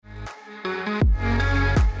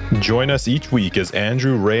Join us each week as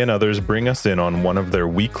Andrew, Ray, and others bring us in on one of their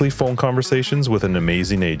weekly phone conversations with an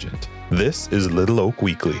amazing agent. This is Little Oak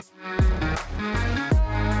Weekly.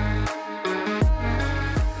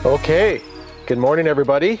 Okay, good morning,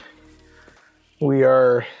 everybody. We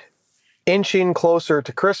are inching closer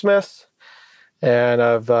to Christmas, and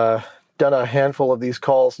I've done a handful of these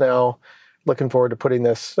calls now. Looking forward to putting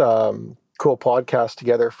this cool podcast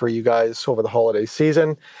together for you guys over the holiday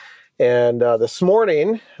season. And this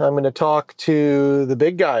morning, I'm going to talk to the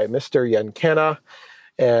big guy, Mr. Jan Kenna,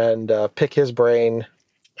 and pick his brain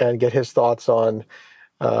and get his thoughts on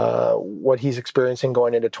what he's experiencing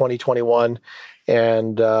going into 2021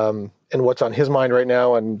 and what's on his mind right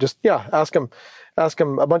now. And just, ask him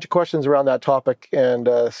a bunch of questions around that topic and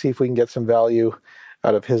see if we can get some value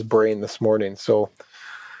out of his brain this morning. So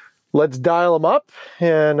let's dial him up,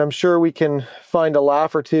 and I'm sure we can find a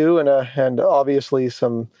laugh or two and obviously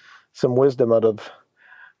some wisdom out of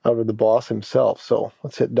the boss himself. So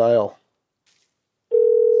let's hit dial.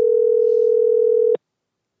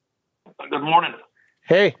 Good morning.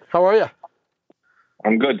 Hey, how are you?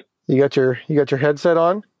 I'm good. You got your headset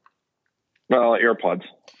on? Well, AirPods.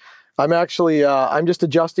 I'm actually I'm just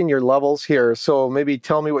adjusting your levels here. So maybe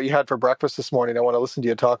tell me what you had for breakfast this morning. I want to listen to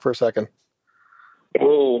you talk for a second.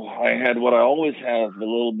 Oh, I had what I always have, a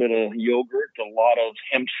little bit of yogurt, a lot of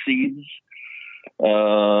hemp seeds,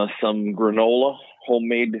 some granola,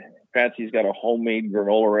 homemade. Patsy's got a homemade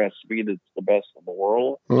granola recipe that's the best in the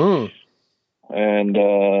world. And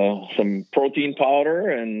some protein powder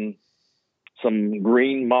and some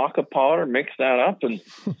green maca powder. Mix that up, and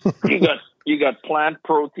you got plant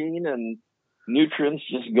protein and nutrients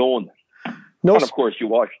just going. No, and of course you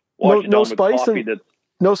wash no it down spice with coffee.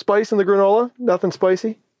 No spice in the granola. Nothing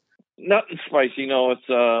spicy. Nothing spicy. No, it's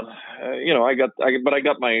I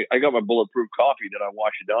got my bulletproof coffee that I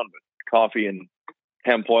wash it down with coffee and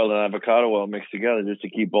hemp oil and avocado oil mixed together just to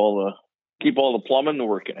keep all the plumbing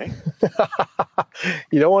working. Eh?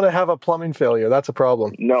 You don't want to have a plumbing failure. That's a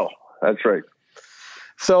problem. No, that's right.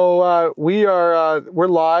 So we're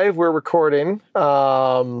live. We're recording.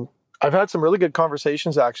 I've had some really good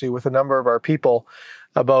conversations actually with a number of our people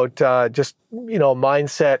about just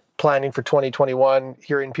mindset planning for 2021,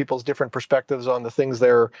 hearing people's different perspectives on the things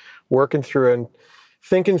they're working through and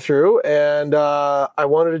thinking through. And I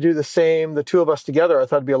wanted to do the same, the two of us together. I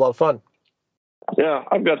thought it'd be a lot of fun. Yeah,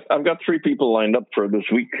 I've got 3 people lined up for this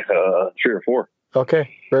week, 3 or 4. Okay,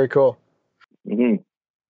 very cool. Mm-hmm.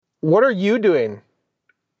 What are you doing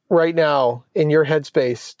right now in your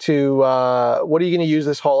headspace to, what are you going to use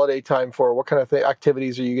this holiday time for? What kind of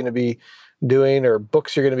activities are you going to be doing or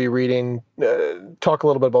books you're going to be reading? Talk a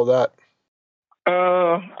little bit about that.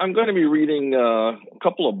 I'm going to be reading a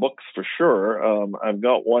couple of books for sure. I've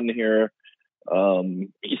got one here.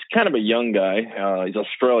 He's kind of a young guy. He's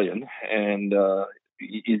Australian, and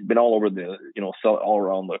he's been all over all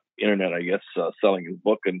around the internet, I guess, selling his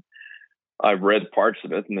book. And I've read parts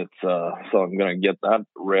of it, and it's so I'm going to get that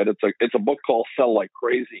read. It's a book called Sell Like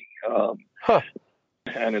Crazy,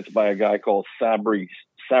 and it's by a guy called Sabri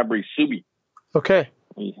Subi. Okay,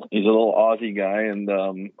 he's a little Aussie guy, and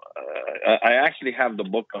I actually have the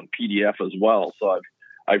book on PDF as well. So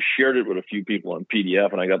I've shared it with a few people on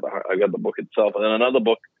PDF, and I got the book itself. And then another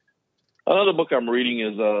book I'm reading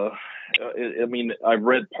is I've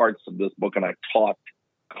read parts of this book, and I taught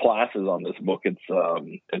classes on this book. It's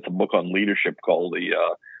a book on leadership called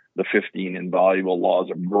the 15 Invaluable Laws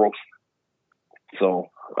of Growth. So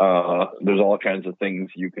there's all kinds of things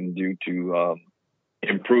you can do to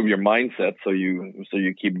improve your mindset so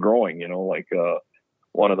you keep growing.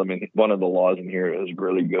 One of the laws in here is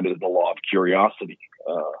really good is the law of curiosity.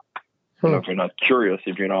 If you're not curious,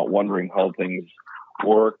 if you're not wondering how things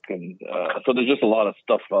work, and so there's just a lot of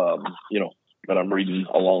stuff that I'm reading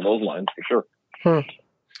along those lines for sure.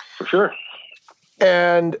 For sure.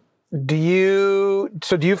 And do you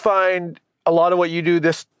find a lot of what you do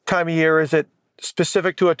this time of year, is it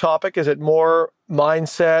specific to a topic? Is it more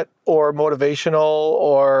mindset or motivational,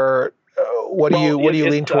 or what do you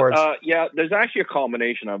lean towards? Yeah, there's actually a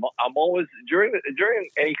combination. I'm always during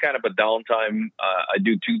any kind of a downtime, I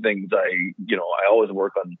do 2 things. I always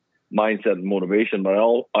work on mindset and motivation, but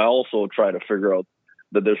I also try to figure out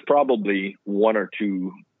that there's probably 1 or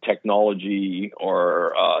 2 technology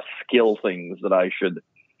or skill things that I should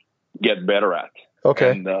get better at. Okay.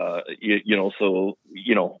 And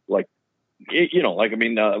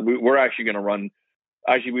we're actually going to run.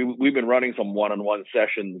 Actually, we've been running some one-on-one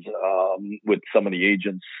sessions with some of the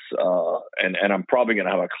agents, and I'm probably going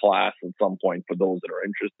to have a class at some point for those that are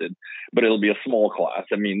interested. But it'll be a small class.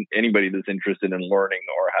 I mean, anybody that's interested in learning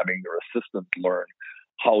or having their assistant learn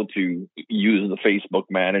how to use the Facebook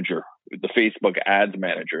manager, the Facebook ads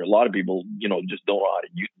manager. A lot of people, just don't know how to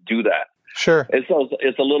do that. Sure. It's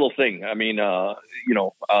a little thing. I mean,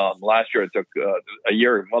 last year I took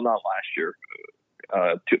not last year,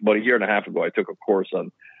 about a year and a half ago, I took a course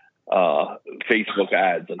on Facebook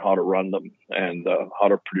ads and how to run them and how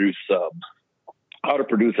to produce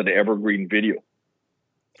an evergreen video.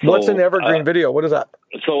 So, what's an evergreen video? What is that?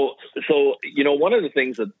 So one of the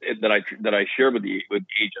things that I share with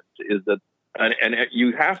agents is that, and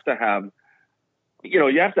you have to have,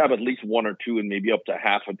 at least one or two, and maybe up to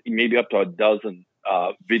a dozen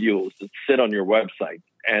videos that sit on your website,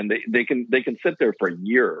 and they can sit there for a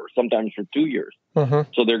year or sometimes for 2 years.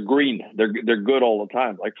 Mm-hmm. So they're green. They're good all the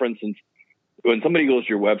time. Like, for instance, when somebody goes to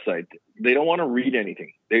your website, they don't want to read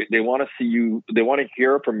anything. They want to see you. They want to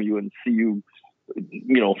hear from you and see you,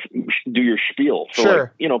 do your spiel for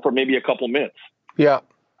sure. For maybe a couple minutes. Yeah.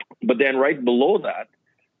 But then right below that,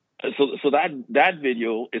 so that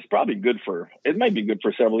video is probably it might be good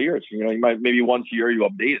for several years. You might, maybe once a year you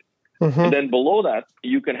update it. Mm-hmm. And then below that,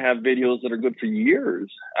 you can have videos that are good for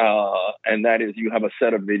years. And that is, you have a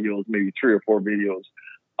set of videos, maybe 3 or 4 videos,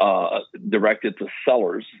 directed to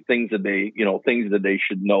sellers, things that they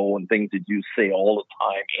should know and things that you say all the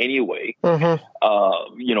time anyway. Mm-hmm.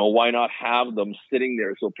 Why not have them sitting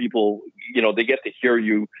there so people, they get to hear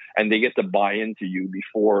you and they get to buy into you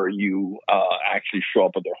before you actually show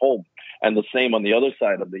up at their home. And the same on the other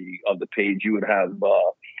side of the page, you would have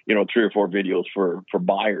 3 or 4 videos for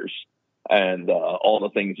buyers. And all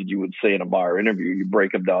the things that you would say in a buyer interview, you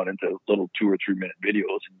break them down into little 2 or 3 minute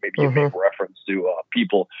videos, and maybe you make reference to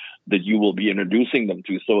people that you will be introducing them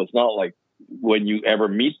to. So it's not like when you ever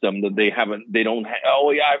meet them that I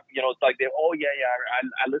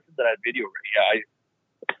listened to that video. Yeah,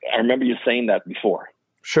 I remember you saying that before.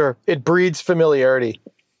 Sure, it breeds familiarity.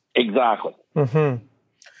 Exactly. Mm-hmm.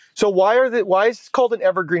 So why is it called an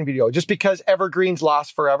evergreen video? Just because evergreens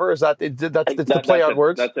last forever? Is that's the play on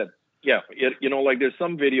words? That's it. Yeah, like there's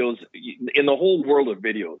some videos in the whole world of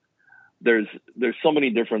videos. There's so many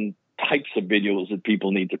different types of videos that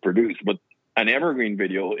people need to produce, but an evergreen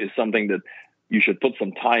video is something that you should put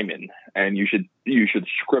some time in, and you should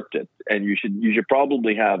script it, and you should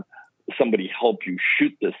probably have somebody help you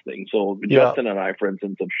shoot this thing. So Justin and I, for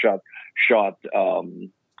instance, have shot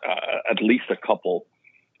at least a couple.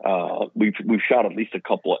 We've shot at least a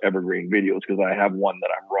couple of evergreen videos, because I have one that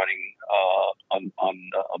I'm running on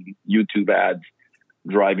YouTube ads,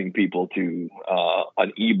 driving people to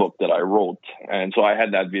an ebook that I wrote. And so I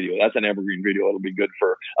had that video. That's an evergreen video. It'll be good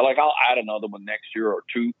for, I'll add another one next year or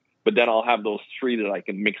 2, but then I'll have those 3 that I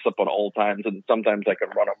can mix up at all times. And sometimes I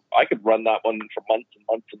could run that one for months and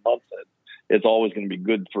months and months. And it's always going to be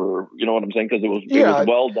good for, you know what I'm saying? Because it was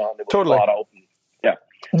well done. It was totally thought out. Yeah.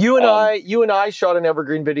 You and I shot an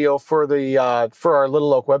evergreen video for our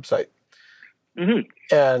Little Oak website. Mm-hmm.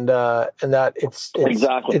 And that it's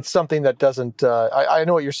exactly, it's something that doesn't, I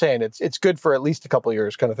know what you're saying. It's good for at least a couple of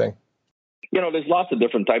years kind of thing. There's lots of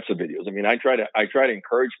different types of videos. I mean, I try to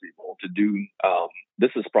encourage people to do,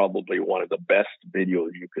 this is probably one of the best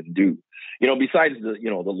videos you can do. Besides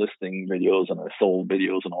the listing videos and the sold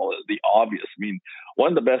videos and all the obvious. I mean, one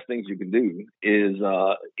of the best things you can do is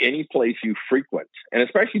any place you frequent, and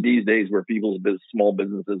especially these days where small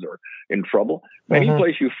businesses are in trouble. Any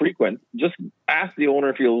place you frequent, just ask the owner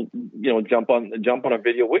if he'll jump on a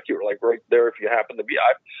video with you, like right there if you happen to be.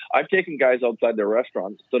 I've taken guys outside their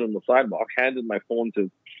restaurants, stood on the sidewalk, handed my phone to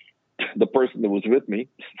the person that was with me,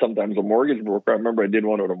 sometimes a mortgage broker. I remember I did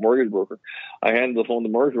one with a mortgage broker. I handed the phone to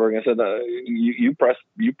the mortgage broker and I said, you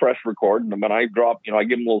press record. And when I drop, I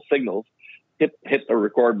give them little signals, hit the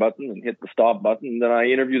record button and hit the stop button. And then I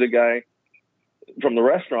interview the guy from the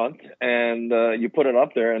restaurant, and you put it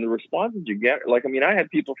up there, and the responses you get, I had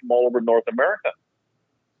people from all over North America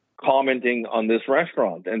commenting on this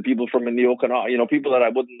restaurant, and people from in the Okanagan, people that I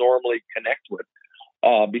wouldn't normally connect with.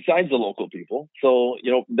 Besides the local people. So,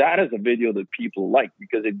 that is a video that people like,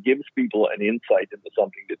 because it gives people an insight into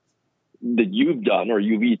something that you've done or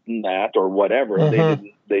you've eaten at or whatever. Mm-hmm.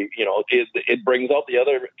 It brings out the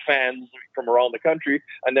other fans from around the country.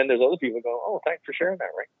 And then there's other people go, oh, thanks for sharing that,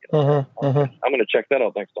 right? I'm going to check that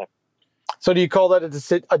out next time. So do you call that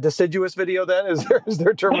a deciduous video then? Is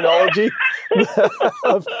there terminology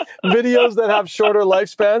of videos that have shorter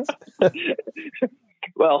lifespans?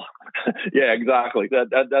 Well, yeah, exactly.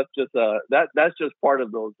 That's just part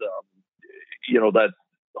of those, that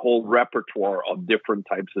whole repertoire of different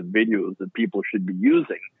types of videos that people should be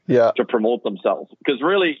using to promote themselves. Because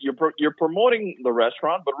really, you're promoting the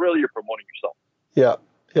restaurant, but really you're promoting yourself.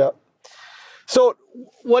 Yeah. So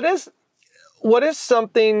what is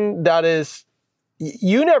something that is,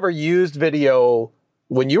 you never used video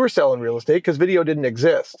when you were selling real estate because video didn't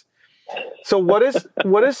exist. So what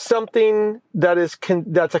is something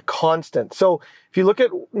that's a constant? So if you look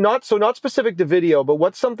at not specific to video, but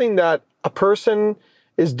what's something that a person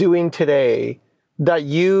is doing today that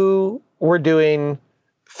you were doing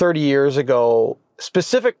 30 years ago,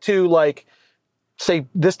 specific to like, say,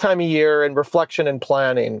 this time of year and reflection and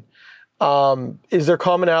planning? Is there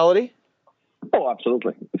commonality? Oh,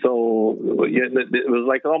 absolutely. So yeah, it was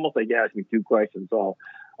like almost like you asked me two questions. So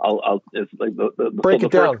I'll it's like break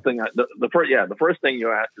it down. The first thing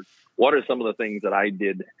you asked is what are some of the things that I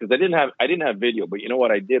did, because I didn't have video, but you know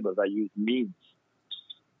what I did was I used memes,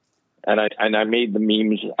 and I made the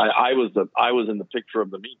memes. I was in the picture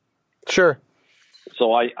of the meme. Sure.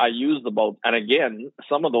 So I used about, and again,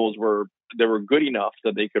 some of those were good enough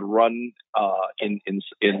that they could run in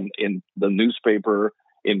the newspaper,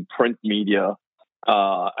 in print media,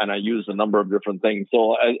 and I used a number of different things.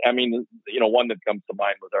 So I mean, you know, one that comes to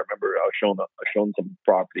mind was I remember I was shown some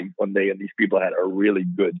property one day, and these people had a really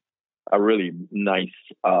nice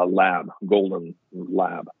golden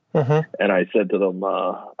lab. Mm-hmm. And I said to them,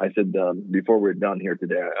 before we're done here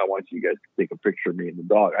today, I want you guys to take a picture of me and the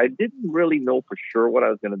dog. I didn't really know for sure what I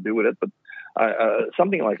was going to do with it, but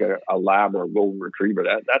something like a lab or a golden retriever,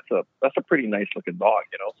 that's a pretty nice looking dog,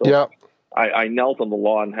 you know? So yeah. I knelt on the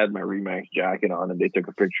lawn, had my Remax jacket on, and they took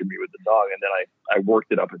a picture of me with the dog. And then I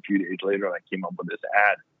worked it up a few days later, and I came up with this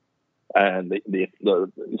ad. And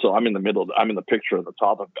so I'm in the middle, I'm in the picture at the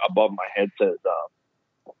top, above my head says,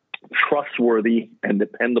 trustworthy and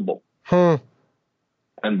dependable. And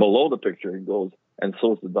below the picture it goes, and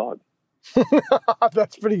so's the dog.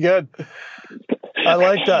 That's pretty good. I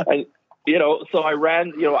like that. And, you know, so I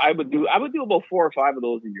ran, you know, I would do about 4 or 5 of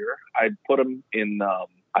those a year. I'd put them in,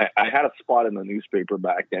 I had a spot in the newspaper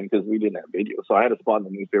back then because we didn't have video. So I had a spot in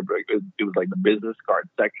the newspaper. It was like the business card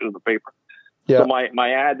section of the paper. Yeah. So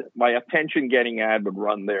my attention getting ad would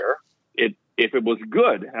run there. If it was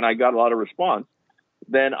good and I got a lot of response,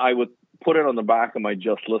 then I would put it on the back of my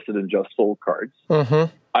just listed and just sold cards.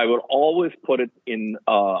 Mm-hmm. I would always put it in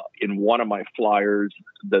one of my flyers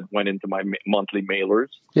that went into my monthly mailers.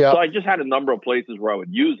 Yeah. So I just had a number of places where I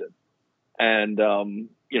would use it, and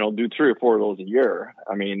you know, do 3 or 4 of those a year.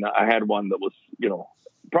 I mean, I had one that was, you know,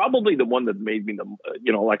 probably the one that made me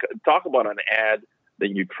you know, like, talk about an ad that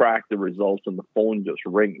you track the results and the phone just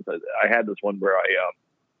rings. I had this one where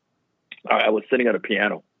I was sitting at a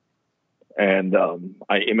piano. And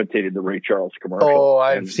I imitated the Ray Charles commercial. Oh,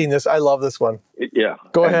 I've seen this. I love this one. Yeah.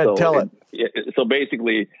 Go ahead, tell it. So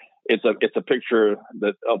basically, it's a picture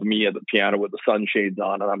of me at the piano with the sunshades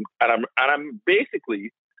on, and I'm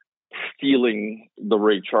basically stealing the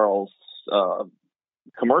Ray Charles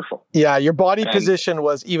commercial. Yeah, your body position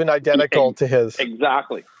was even identical to his.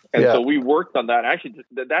 Exactly. And so we worked on that. Actually,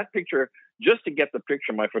 that picture, just to get the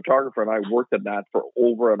picture, my photographer and I worked on that for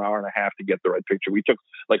over an hour and a half to get the right picture. We took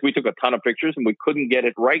a ton of pictures and we couldn't get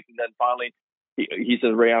it right. And then finally he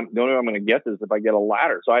says, Ray, the only way I'm going to get this is if I get a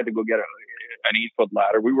ladder. So I had to go get an 8-foot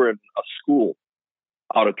ladder. We were in a school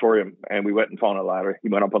auditorium and we went and found a ladder. He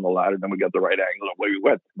went up on the ladder, then we got the right angle and away we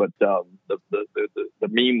went. But the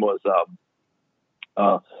meme was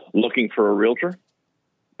looking for a realtor.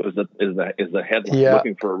 Is the headline,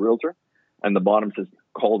 looking for a realtor, and the bottom says,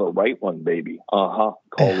 call the right one, baby. Call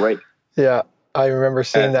right. Yeah, I remember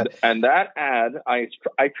seeing that. And that ad, I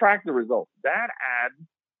tracked the results. That ad,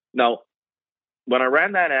 now, when I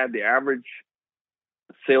ran that ad, the average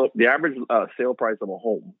sale price of a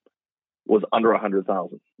home was under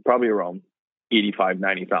 $100,000, probably around $85,000,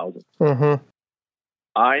 $90,000. Mm-hmm.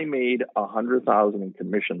 I made $100,000 in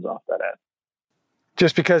commissions off that ad.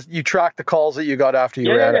 Just because you tracked the calls that you got after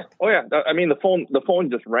you ran it. Oh yeah. I mean, the phone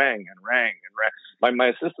just rang and rang and rang. My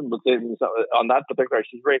assistant would say on that particular,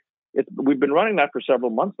 she says, Ray, we've been running that for several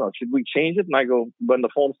months now. Should we change it? And I go, when the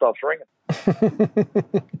phone stops ringing.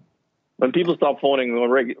 When people stop phoning,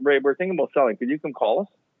 Ray, we're thinking about selling. Could you come call us?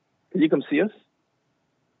 Could you come see us?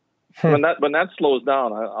 When that slows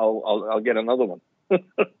down, I'll get another one.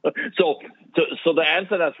 So the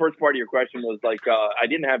answer to that first part of your question was like, I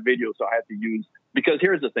didn't have video, so I had to use, because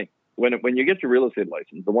here's the thing, when you get your real estate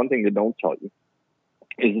license, the one thing they don't tell you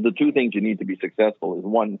is the 2 things you need to be successful is,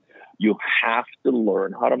 1, you have to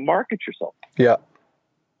learn how to market yourself. Yeah.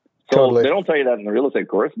 So totally. They don't tell you that in the real estate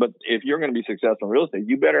course, but if you're going to be successful in real estate,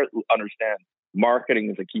 you better understand marketing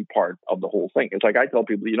is a key part of the whole thing. It's like I tell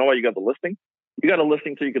people, you know why you got the listing? You got a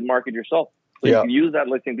listing so you can market yourself. So you can use that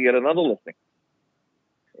listing to get another listing.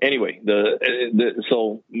 Anyway,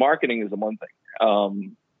 so marketing is the one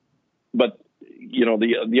thing. But you know,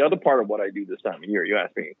 the other part of what I do this time of year, you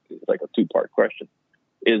asked me, it's like a 2-part question.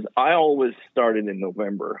 is I always started in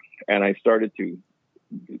November, and I started to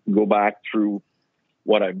go back through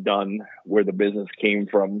what I've done, where the business came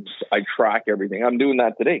from. I track everything. I'm doing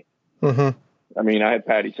that today. Mm-hmm. I mean, I had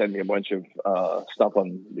Patty send me a bunch of stuff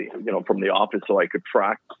on the, from the office, so I could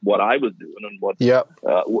track what I was doing and what,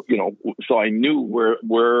 so I knew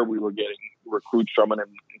where we were getting recruits from and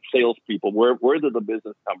salespeople. Where did the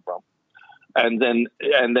business come from? And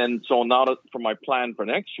then, so now for my plan for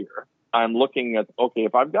next year, I'm looking at, okay,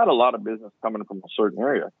 if I've got a lot of business coming from a certain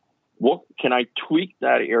area, what can I tweak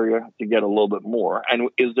that area to get a little bit more? And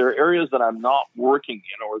is there areas that I'm not working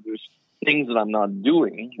in, or there's things that I'm not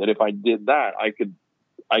doing that if I did that, I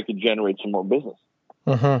could generate some more business?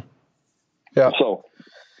 Mm-hmm. Yeah. So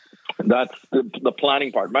that's the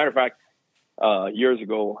planning part. Matter of fact, years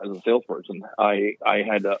ago as a salesperson, I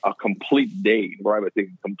had a complete day where I would take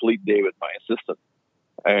a complete day with my assistant,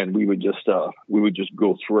 and we would just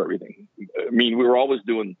go through everything. I mean, we were always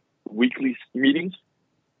doing weekly meetings,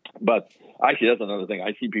 but actually that's another thing.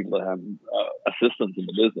 I see people that have assistants in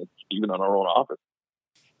the business, even on our own office,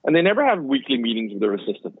 and they never have weekly meetings with their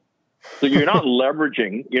assistant. So you're not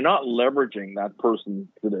leveraging that person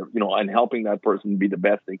to the, and helping that person be the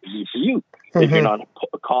best they can be for you, if you're not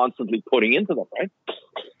constantly putting into them, right?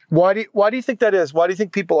 Why do you think that is? Why do you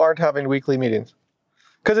think people aren't having weekly meetings?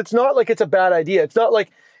 Because it's not like it's a bad idea. It's not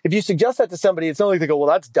like if you suggest that to somebody, it's not like they go, well,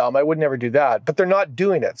 that's dumb, I would never do that. But they're not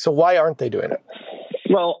doing it. So why aren't they doing it?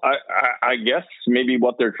 Well, I guess maybe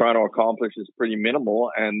what they're trying to accomplish is pretty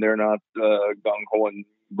minimal, and they're not gung-ho and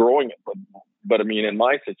growing it. But I mean, in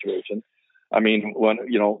my situation, I mean, when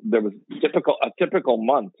there was a typical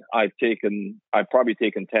month, I've probably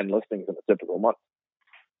taken 10 listings in a typical month.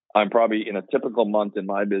 I'm probably in a typical month in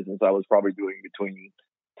my business, I was probably doing between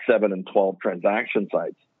 7 and 12 transaction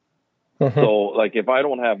sites. Mm-hmm. So, like, if I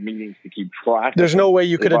don't have meetings to keep track, there's no way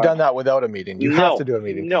you could have done that without a meeting. You have to do a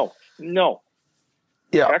meeting. No.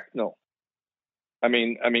 Yeah. Heck no. I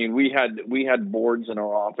mean, we had boards in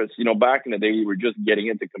our office. Back in the day, we were just getting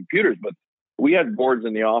into computers, but we had boards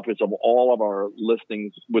in the office of all of our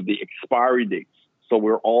listings with the expiry dates. So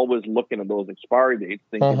we're always looking at those expiry dates,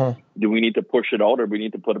 thinking, do we need to push it out, or do we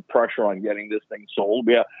need to put a pressure on getting this thing sold?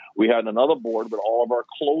 We had another board with all of our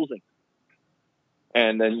closings.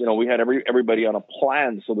 And then, we had everybody on a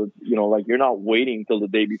plan, so that, like, you're not waiting till the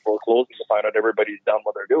day before closing to find out everybody's done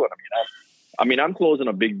what they're doing. I mean, I'm closing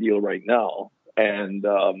a big deal right now. And,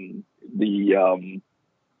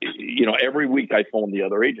 every week I phone the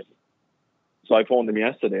other agent. So I phoned him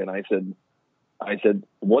yesterday and I said,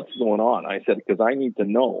 what's going on? I said, because I need to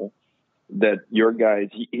know that your guys,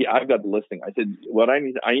 I've got the listing. I said, I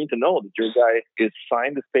need to know that your guy is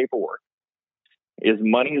signed his paperwork. His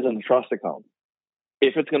money is in the trust account.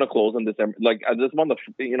 If it's going to close in December, like this month,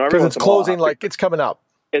 because it's closing, like it's coming up.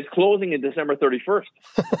 It's closing in December 31st.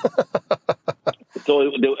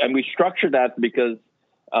 And we structured that because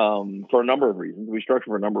for a number of reasons.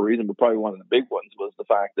 But probably one of the big ones was the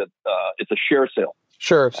fact that it's a share sale.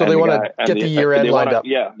 Sure. So they want to get the year end lined up.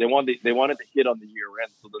 Yeah, they wanted to hit on the year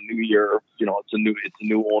end. So the new year, it's a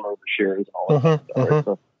new owner of the shares and all that stuff.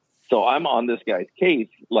 Right? So I'm on this guy's case,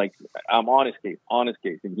 like I'm on his case,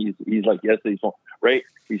 and he's like, yes, he's right.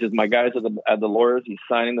 He says, my guy's at the lawyers. He's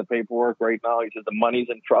signing the paperwork right now. He says the money's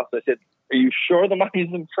in trust. I said, are you sure the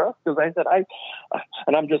money's in trust? Because I said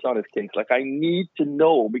and I'm just on his case. Like, I need to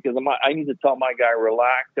know, because I need to tell my guy,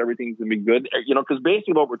 relax, everything's gonna be good. Because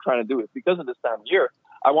basically what we're trying to do is, because of this time of year,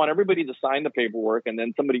 I want everybody to sign the paperwork, and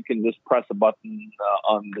then somebody can just press a button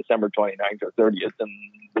on December 29th or 30th, and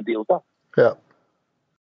the deal's done. Yeah.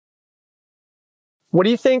 What do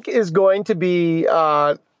you think is going to be,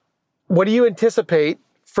 what do you anticipate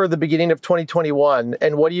for the beginning of 2021?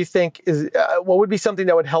 And what do you think is, what would be something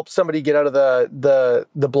that would help somebody get out of the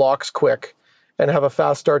blocks quick and have a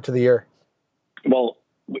fast start to the year? Well,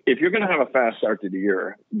 if you're going to have a fast start to the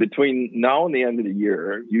year, between now and the end of the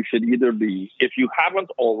year, you should either be, if you haven't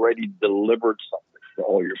already delivered something to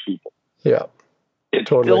all your people. Yeah. It's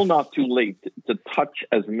still not too late to touch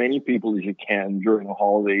as many people as you can during the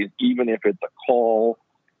holidays, even if it's a call,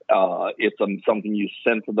 it's something you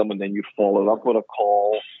send to them and then you follow it up with a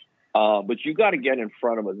call. But you got to get in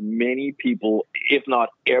front of as many people, if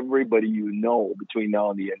not everybody between now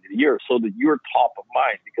and the end of the year, so that you're top of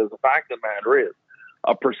mind. Because the fact of the matter is,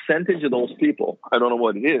 a percentage of those people, I don't know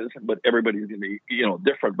what it is, but everybody's going to be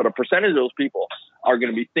different. But a percentage of those people are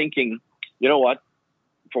going to be thinking, you know what?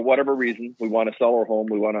 For whatever reason, we want to sell our home,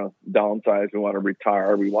 we want to downsize, we want to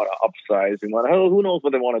retire, we want to upsize, who knows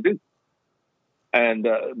what they want to do. And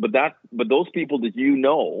but those people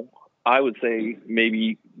that I would say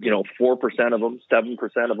maybe 4% of them,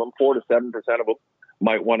 7% of them, 4 to 7% of them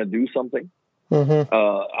might want to do something. Mm-hmm.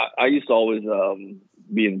 I used to always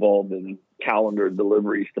be involved in calendar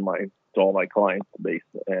deliveries to all my client base,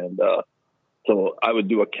 and so I would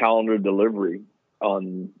do a calendar delivery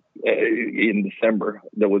in December.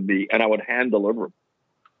 And I would hand deliver them.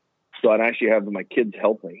 So I'd actually have my kids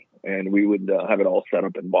help me, and we would have it all set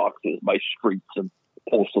up in boxes by streets and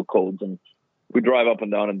postal codes, and we drive up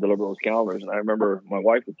and down and deliver those calendars. And I remember my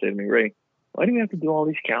wife would say to me, "Ray, why do you have to do all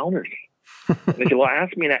these calendars?" And I said, "Well,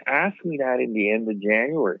 ask me that in the end of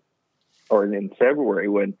January or in February,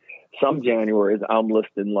 when some Januaries I'm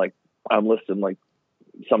listing like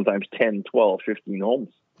sometimes 10, 12, 15 homes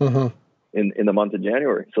in the month of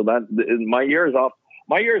January. So that my year is off.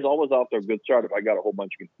 My year is always off to a good start if I got a whole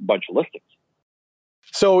bunch of listings."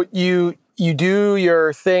 So you do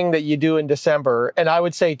your thing that you do in December, and I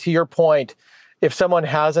would say, to your point, if someone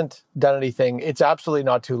hasn't done anything, it's absolutely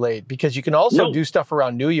not too late, because you can also do stuff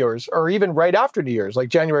around New Year's or even right after New Year's, like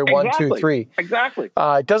January 1, 2, 3. Exactly.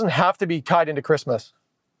 It doesn't have to be tied into Christmas.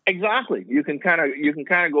 Exactly. You can kind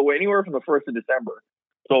of go anywhere from the 1st of December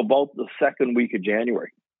to about the second week of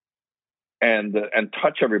January, and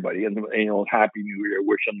touch everybody, and Happy New Year,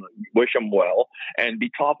 wish them well, and be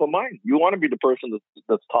top of mind. You want to be the person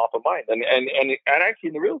that's top of mind, and actually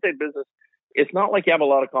in the real estate business, it's not like you have a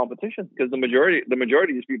lot of competition, because the majority of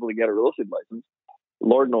these people that get a real estate license,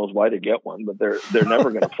 Lord knows why they get one, but they're never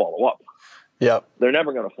going to follow up. Yeah, they're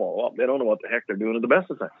never going to follow up. They don't know what the heck they're doing at the best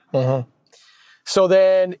of times. Mm-hmm. So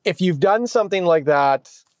then, if you've done something like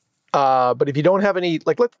that, but if you don't have any,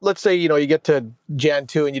 like let's say you get to Jan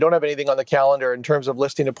 2 and you don't have anything on the calendar in terms of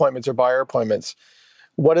listing appointments or buyer appointments,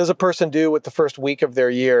 what does a person do with the first week of their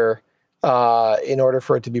year in order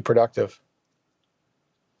for it to be productive?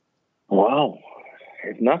 Wow.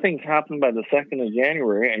 If nothing's happened by the 2nd of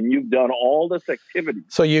January and you've done all this activity.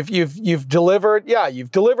 So you've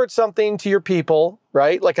delivered something to your people,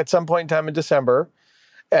 right? Like at some point in time in December,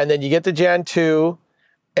 and then you get to Jan 2,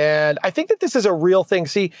 and I think that this is a real thing.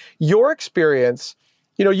 See, your experience,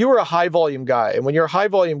 you were a high volume guy, and when you're a high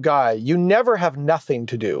volume guy, you never have nothing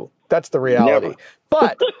to do. That's the reality.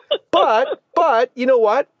 Never. But you know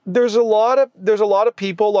what? There's a lot of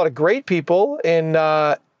people, a lot of great people in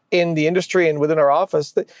the industry and within our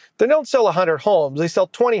office that they don't sell 100 homes, they sell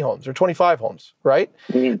 20 homes or 25 homes, right?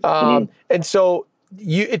 Mm-hmm. And so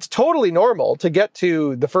it's totally normal to get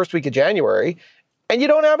to the first week of January and you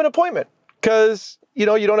don't have an appointment because you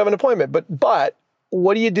don't have an appointment. But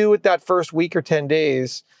what do you do with that first week or 10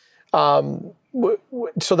 days so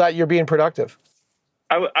that you're being productive?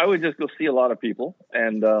 I would just go see a lot of people,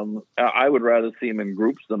 and I would rather see them in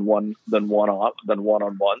groups than one-on-ones.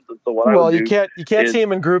 And so you can't see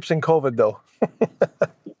them in groups in COVID though.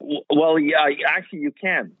 Well, yeah, actually you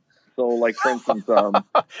can. So, like for instance,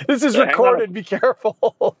 this is recorded. Be careful.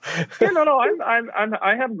 No.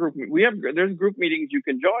 I have there's group meetings you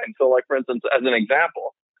can join. So, like for instance, as an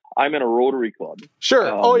example, I'm in a Rotary Club. Sure.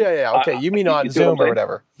 Yeah. Okay. You mean on Zoom or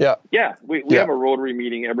whatever? Yeah. Yeah. We have a Rotary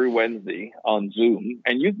meeting every Wednesday on Zoom,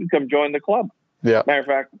 and you can come join the club. Yeah. Matter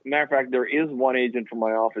of fact, there is one agent from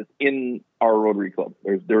my office in our Rotary Club.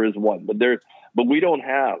 There is one, but we don't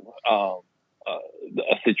have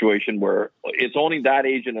a situation where it's only that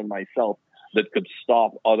agent and myself that could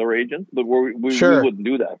stop other agents. But we wouldn't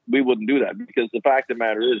do that. We wouldn't do that because the fact of the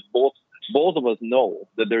matter is both of us know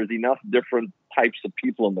that there's enough different types of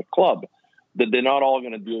people in the club that they're not all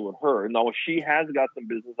going to deal with her. Now, she has got some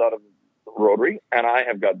business out of Rotary, and I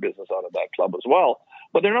have got business out of that club as well.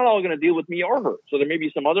 But they're not all going to deal with me or her. So there may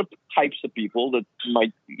be some other types of people that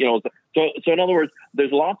might, So in other words,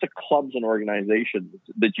 there's lots of clubs and organizations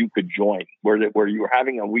that you could join where you're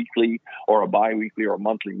having a weekly or a bi-weekly or a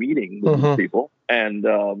monthly meeting with these people, and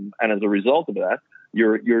as a result of that,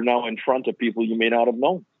 you're now in front of people you may not have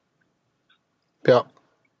known. Yeah.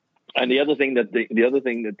 And the other thing that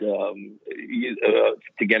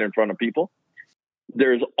to get in front of people,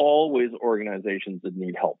 there's always organizations that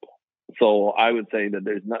need help. So I would say that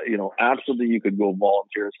there's not, absolutely you could go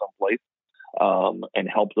volunteer someplace and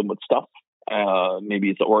help them with stuff. Maybe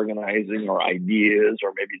it's organizing or ideas,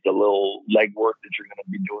 or maybe it's a little legwork that you're going to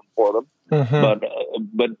be doing for them.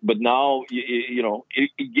 Mm-hmm. But now you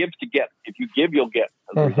give to get. If you give, you'll get.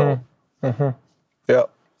 As a result. Mm-hmm. Yeah.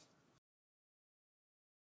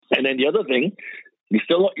 And then the other thing, you're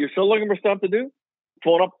still looking for stuff to do.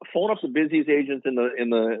 Phone up the busiest agents in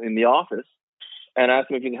the office and ask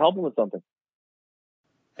them if you can help them with something.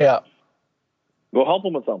 Yeah. Go help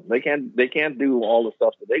them with something. They can't do all the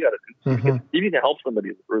stuff that they got to do. Mm-hmm. You need to help somebody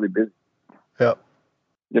that's really busy. Yeah.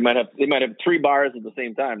 They might have 3 buyers at the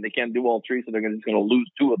same time. They can't do all 3, so they're just going to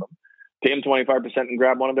lose 2 of them. Pay them 25% and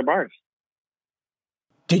grab one of their buyers.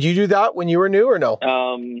 Did you do that when you were new or no?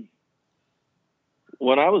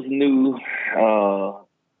 when I was new,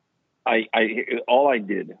 I all I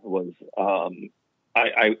did was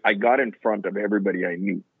I got in front of everybody I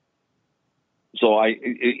knew. So I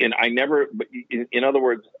never, in other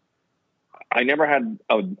words, I never had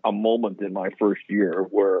a moment in my first year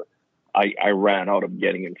where I ran out of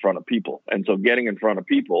getting in front of people. And so getting in front of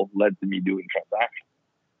people led to me doing transactions.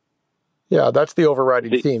 Yeah, that's the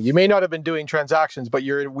overriding theme. You may not have been doing transactions, but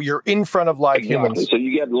you're in front of live humans. So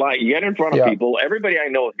you get in front of people. Everybody I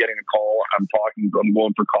know is getting a call. I'm talking, I'm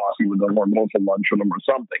going for coffee with them, or I'm going for lunch with them or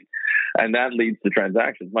something. And that leads to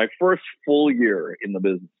transactions. My first full year in the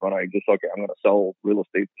business, when I just, I'm going to sell real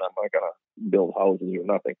estate and I'm not going to build houses or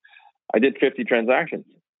nothing. I did 50 transactions,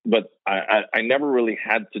 but I never really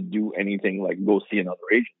had to do anything like go see another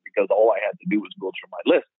agent, because all I had to do was go through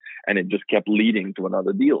my list, and it just kept leading to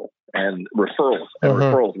another deal and referrals and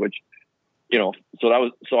referrals, which,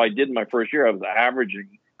 so I did my first year, I was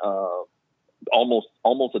averaging almost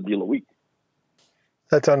a deal a week.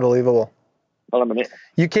 That's unbelievable. Well, I mean,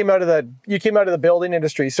 you came out of the building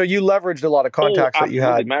industry, so you leveraged a lot of contacts that you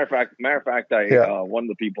had. Matter of fact, one of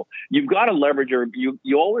the people, you've got to leverage you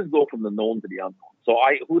always go from the known to the unknown. So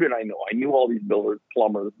who did I know? I knew all these builders,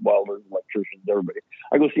 plumbers, welders, electricians, everybody.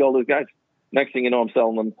 I go see all those guys. Next thing you know, I'm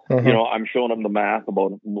selling them. I'm showing them the math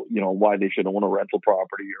about why they should own a rental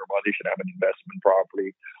property, or why they should have an investment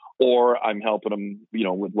property, or I'm helping them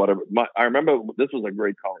with whatever. I remember this was a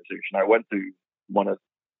great conversation. I went to one of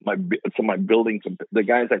my building, the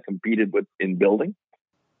guys I competed with in building,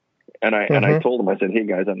 and I told them, I said, "Hey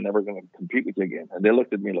guys, I'm never going to compete with you again." And they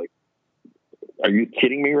looked at me like, "Are you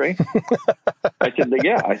kidding me, Ray?" I said,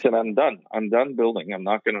 "Yeah." I said, "I'm done. I'm done building. I'm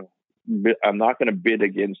not going to bid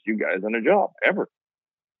against you guys on a job ever."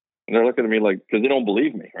 And they're looking at me like, because they don't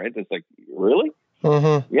believe me, right? It's like, really?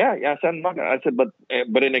 Yeah. I said, I'm not gonna. I said,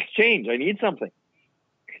 but in exchange, I need something.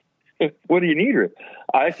 What do you need, Rick?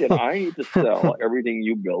 I said, I need to sell everything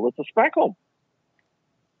you build. It's a spec home.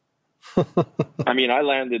 I mean, I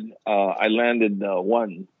landed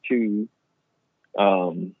 1, 2,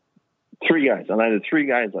 3 guys. I landed 3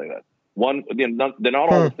 guys like that. One, they're not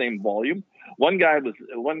all the same volume. One guy was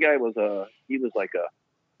like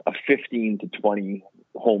a 15 to 20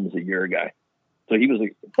 homes a year guy. So he was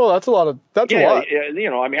like, oh, that's a lot. That's a lot.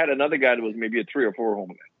 Yeah, I had another guy that was maybe a 3 or 4 home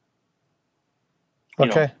guy.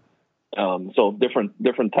 Okay. So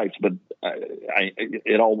different types, but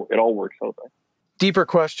it all works out there. Deeper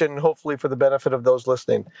question, hopefully for the benefit of those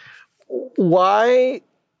listening. What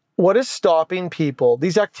is stopping people?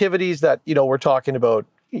 These activities that, we're talking about,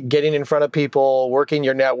 getting in front of people, working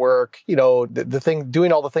your network, doing all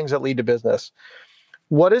the things that lead to business.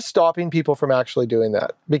 What is stopping people from actually doing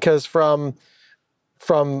that? Because from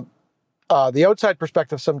the outside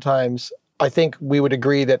perspective, sometimes I think we would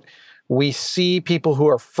agree that we see people who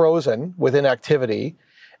are frozen within activity,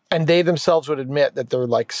 and they themselves would admit that they're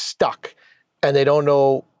like stuck and they don't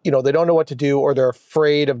know what to do, or they're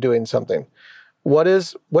afraid of doing something.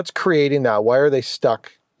 What's creating that? Why are they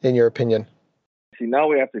stuck, in your opinion? See, now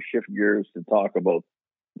we have to shift gears to talk about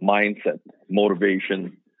mindset,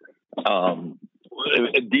 motivation,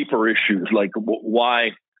 deeper issues like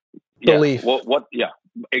why, belief. Yeah,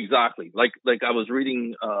 exactly. Like I was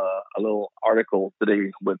reading a little article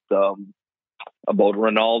today with about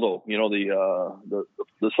Ronaldo,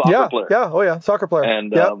 the soccer player. Yeah, oh yeah, soccer player.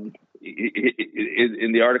 And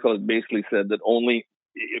in the article, it basically said that only,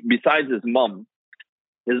 besides his mom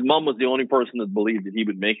was the only person that believed that he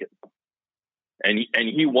would make it. And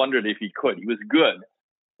he wondered if he could. He was good.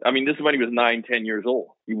 I mean, this is when he was 9, 10 years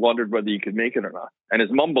old. He wondered whether he could make it or not. And his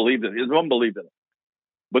mom believed it. His mom believed in him.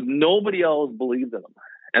 But nobody else believed in him.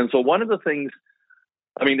 And so one of the things,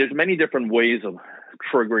 I mean, there's many different ways of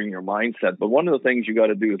triggering your mindset, but one of the things you got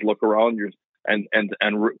to do is look around you and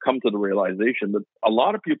come to the realization that a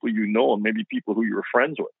lot of people and maybe people who you're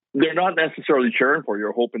friends with, they're not necessarily cheering for you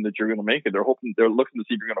or hoping that you're going to make it. They're looking to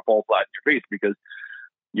see if you're going to fall flat in your face, because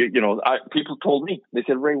people told me, they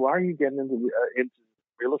said, "Ray, why are you getting into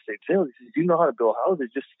real estate sales?" He says, "You know how to build houses.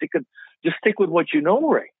 Just stick with what you know,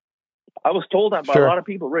 Ray." I was told that by a lot of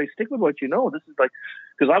people. "Ray, stick with what you know." This is like,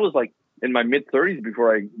 because I was like in my mid-30s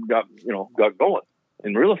before I got going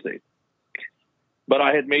in real estate. But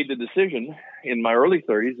I had made the decision in my early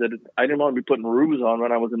 30s that I didn't want to be putting roofs on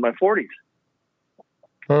when I was in my 40s.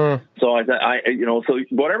 So I said, so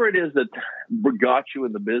whatever it is that got you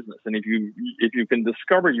in the business, and if you can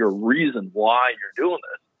discover your reason why you're doing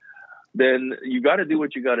this, then you got to do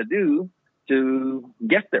what you got to do to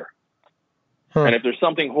get there. And if there's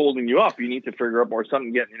something holding you up, you need to figure out, or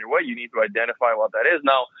something getting in your way, you need to identify what that is.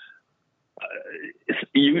 Now,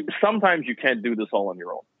 sometimes you can't do this all on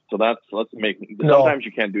your own. So let's make. No. Sometimes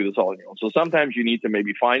you can't do this all on your own. So sometimes you need to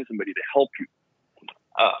maybe find somebody to help you.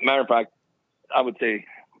 Matter of fact, I would say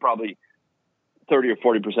probably 30 or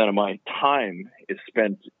 40% of my time is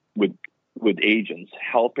spent with agents,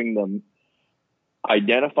 helping them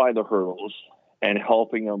identify the hurdles and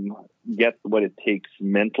helping them get what it takes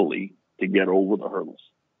mentally to get over the hurdles.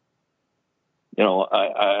 You know,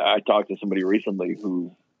 I talked to somebody recently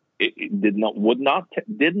who would not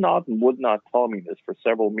tell me this for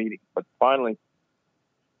several meetings, but finally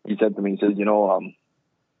he said to me, he says, you know,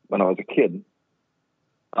 when I was a kid,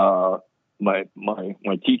 my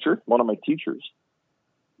teacher, one of my teachers,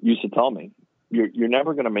 used to tell me, you're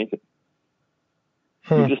never going to make it.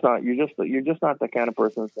 You're just not the kind of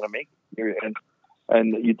person that's going to make it.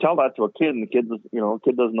 And you tell that to a kid, and the kid doesn't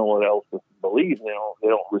know what else to believe. You know, they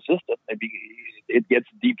don't resist it. It gets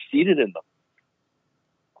deep seated in them.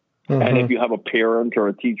 Mm-hmm. And if you have a parent or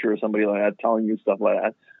a teacher or somebody like that telling you stuff like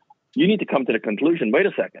that, you need to come to the conclusion, wait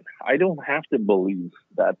a second, I don't have to believe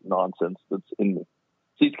that nonsense that's in me.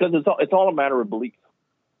 See, because it's all a matter of belief.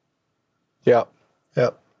 Yeah.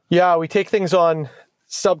 We take things on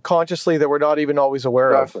subconsciously that we're not even always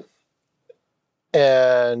aware of.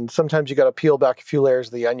 And sometimes you got to peel back a few layers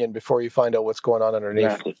of the onion before you find out what's going on underneath.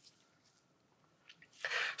 Exactly.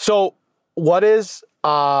 So what is,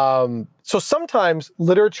 so sometimes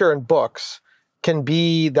literature and books can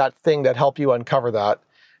be that thing that help you uncover that.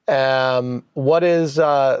 What is,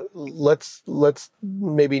 let's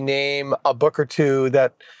maybe name a book or two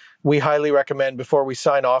that we highly recommend before we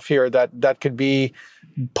sign off here that could be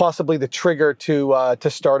possibly the trigger to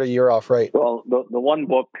start a year off right. Well, the one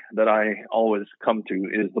book that I always come to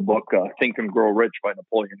is the book Think and Grow Rich by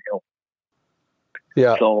Napoleon Hill.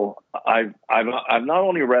 Yeah. So I've not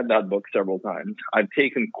only read that book several times, I've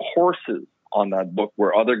taken courses on that book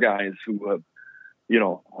where other guys who have,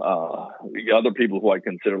 other people who I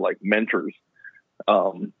consider like mentors,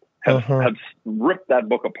 have ripped that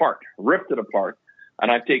book apart,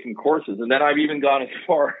 and I've taken courses, and then I've even gone as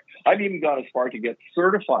far to get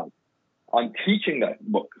certified on teaching that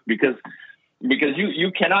book because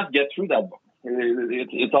you cannot get through that book.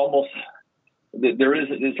 It's almost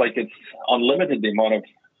it's unlimited the amount of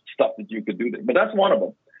stuff that you could do there. But that's one of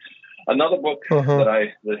them. Another book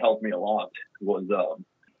that helped me a lot was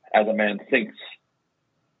As a Man Thinks.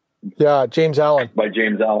 Yeah, James Allen. By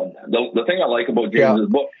James Allen. The thing I like about James's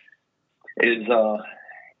book is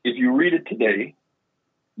if you read it today,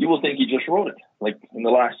 you will think he just wrote it, like in the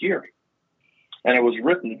last year. And it was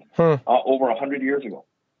written over 100 years ago.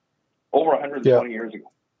 Over 120 years ago.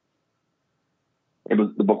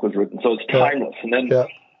 The book was written. So it's timeless. And then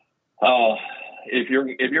if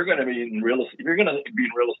you're going to be in real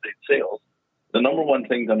estate sales, the number one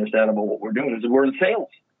thing to understand about what we're doing is that we're in sales.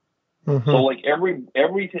 Mm-hmm. So like every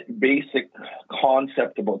basic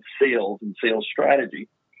concept about sales and sales strategy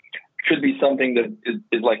should be something that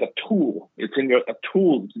is like a tool. It's in a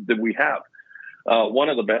tool that we have. One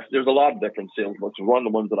of the best, there's a lot of different sales books. One of the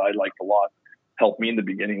ones that I liked a lot, helped me in the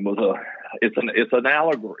beginning, was it's an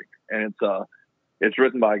allegory, and it's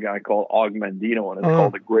written by a guy called Og Mandino, and it's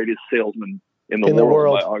called The Greatest Salesman in the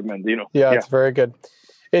World by Og Mandino. Yeah, it's very good.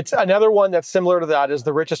 It's another one that's similar to that is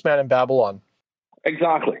The Richest Man in Babylon.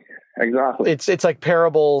 Exactly. It's like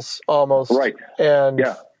parables almost. Right. And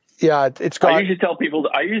it's got. I usually tell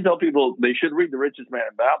people they should read The Richest Man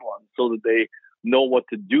in Babylon so that they know what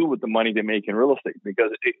to do with the money they make in real estate, because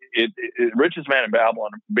Richest Man in Babylon,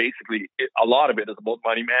 basically, a lot of it is about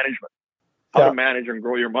money management, how to manage and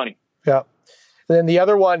grow your money. Yeah. And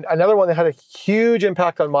then another one that had a huge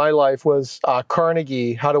impact on my life was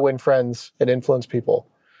Carnegie, How to Win Friends and Influence People.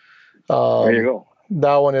 There you go.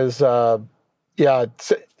 That one is,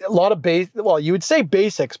 it's a lot of you would say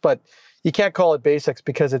basics, but you can't call it basics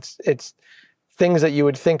because it's things that you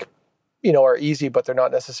would think, are easy, but they're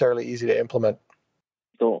not necessarily easy to implement.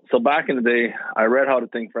 So back in the day, I read How to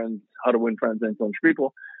Win Friends and Influence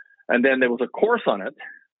People. And then there was a course on it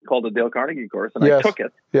called the Dale Carnegie course, and I took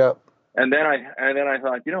it. Yeah. And then I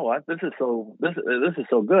thought, you know what, this is so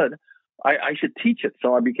good. I should teach it.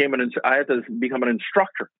 So I had to become an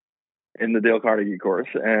instructor in the Dale Carnegie course.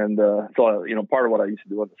 And so part of what I used to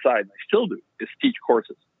do on the side, and I still do, is teach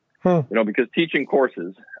courses. Because teaching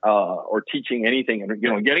courses or teaching anything, and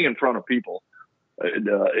getting in front of people,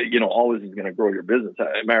 always is going to grow your business. As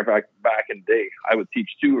a matter of fact, back in the day, I would teach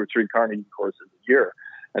 2 or 3 Carnegie courses a year,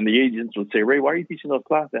 and the agents would say, "Ray, why are you teaching those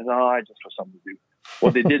classes?" And I just for something to do.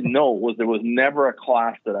 What they didn't know was there was never a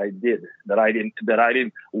class that I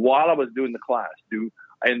didn't while I was doing the class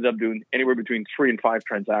I ended up doing anywhere between 3 and 5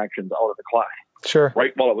 transactions out of the class. Sure.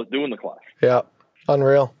 Right while I was doing the class. Yeah.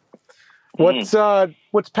 Unreal.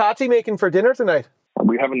 What's Patsy making for dinner tonight? I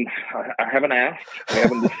haven't asked. We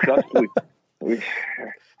haven't discussed.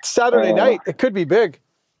 Saturday night, it could be big.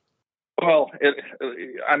 Well,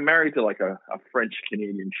 I'm married to like a French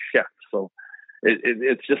Canadian chef, so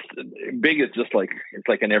it's just big. It's just like it's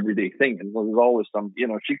like an everyday thing, and there's always some.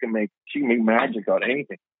 She can make magic out of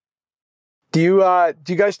anything. Do you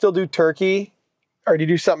guys still do turkey, or do you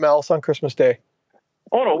do something else on Christmas Day?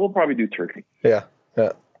 Oh no, we'll probably do turkey. Yeah.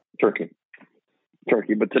 Turkey.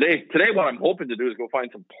 But today, what I'm hoping to do is go find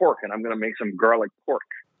some pork, and I'm going to make some garlic pork.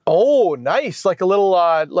 Oh, nice! Like a little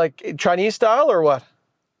like Chinese style, or what?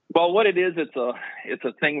 Well, what it is, it's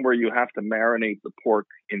a thing where you have to marinate the pork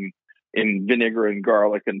in vinegar and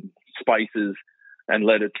garlic and spices, and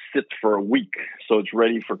let it sit for a week, so it's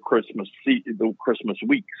ready for Christmas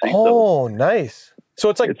week. Oh, nice! So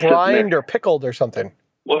it's like brined or pickled or something.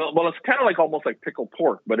 Well, it's kind of like almost like pickled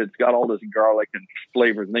pork, but it's got all this garlic and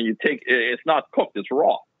flavors. And then you take it's not cooked; it's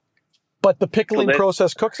raw. But the pickling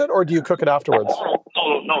process cooks it, or do you cook it afterwards?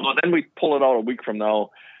 No. Then we pull it out a week from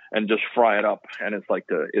now and just fry it up, and it's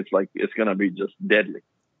going to be just deadly.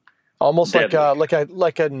 Almost deadly. like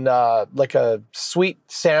a sweet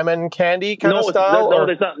salmon candy kind of style.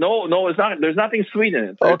 There's not. No, it's not. There's nothing sweet in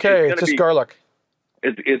it. Okay, it's just garlic.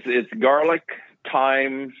 It's garlic,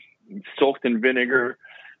 thyme, soaked in vinegar,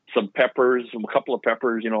 some peppers, a couple of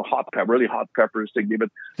peppers, really hot peppers to give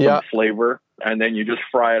it some flavor. And then you just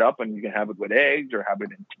fry it up, and you can have it with eggs or have it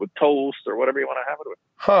with toast or whatever you want to have it with.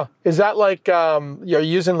 Huh. Is that like you're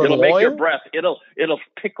using the It'll loin? make your breath. It'll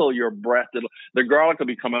pickle your breath. The garlic will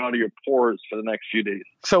be coming out of your pores for the next few days.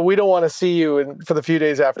 So we don't want to see you for the few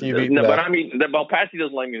days after you've eaten that. But I mean, Patsy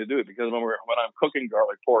doesn't like me to do it because when I'm cooking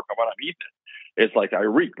garlic pork and when I'm eating it, it's like I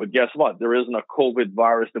reek. But guess what? There isn't a COVID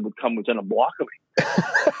virus that would come within a block of me.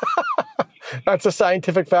 That's a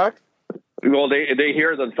scientific fact? Well, they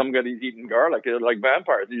hear that somebody's eating garlic. They're like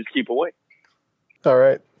vampires. They just keep away. All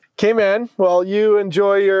right. Okay, man. Well, you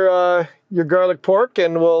enjoy your garlic pork,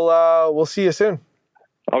 and we'll see you soon.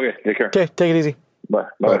 Okay. Take care. Okay. Take it easy. Bye.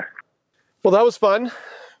 Bye. Well, that was fun.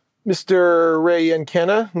 Mr. Ray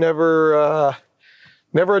Yankenna, never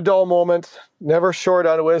a dull moment, never short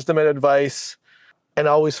on wisdom and advice, and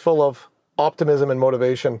always full of optimism and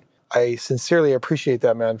motivation. I sincerely appreciate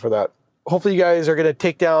that, man, for that. Hopefully you guys are going to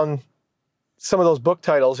take down some of those book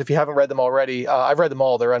titles if you haven't read them already. I've read them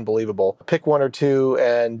all. They're unbelievable. Pick one or two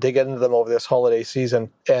and dig into them over this holiday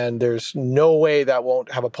season. And there's no way that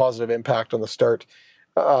won't have a positive impact on the start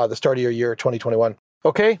of your year, 2021.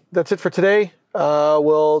 Okay, that's it for today.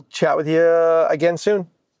 We'll chat with you again soon.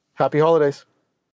 Happy holidays.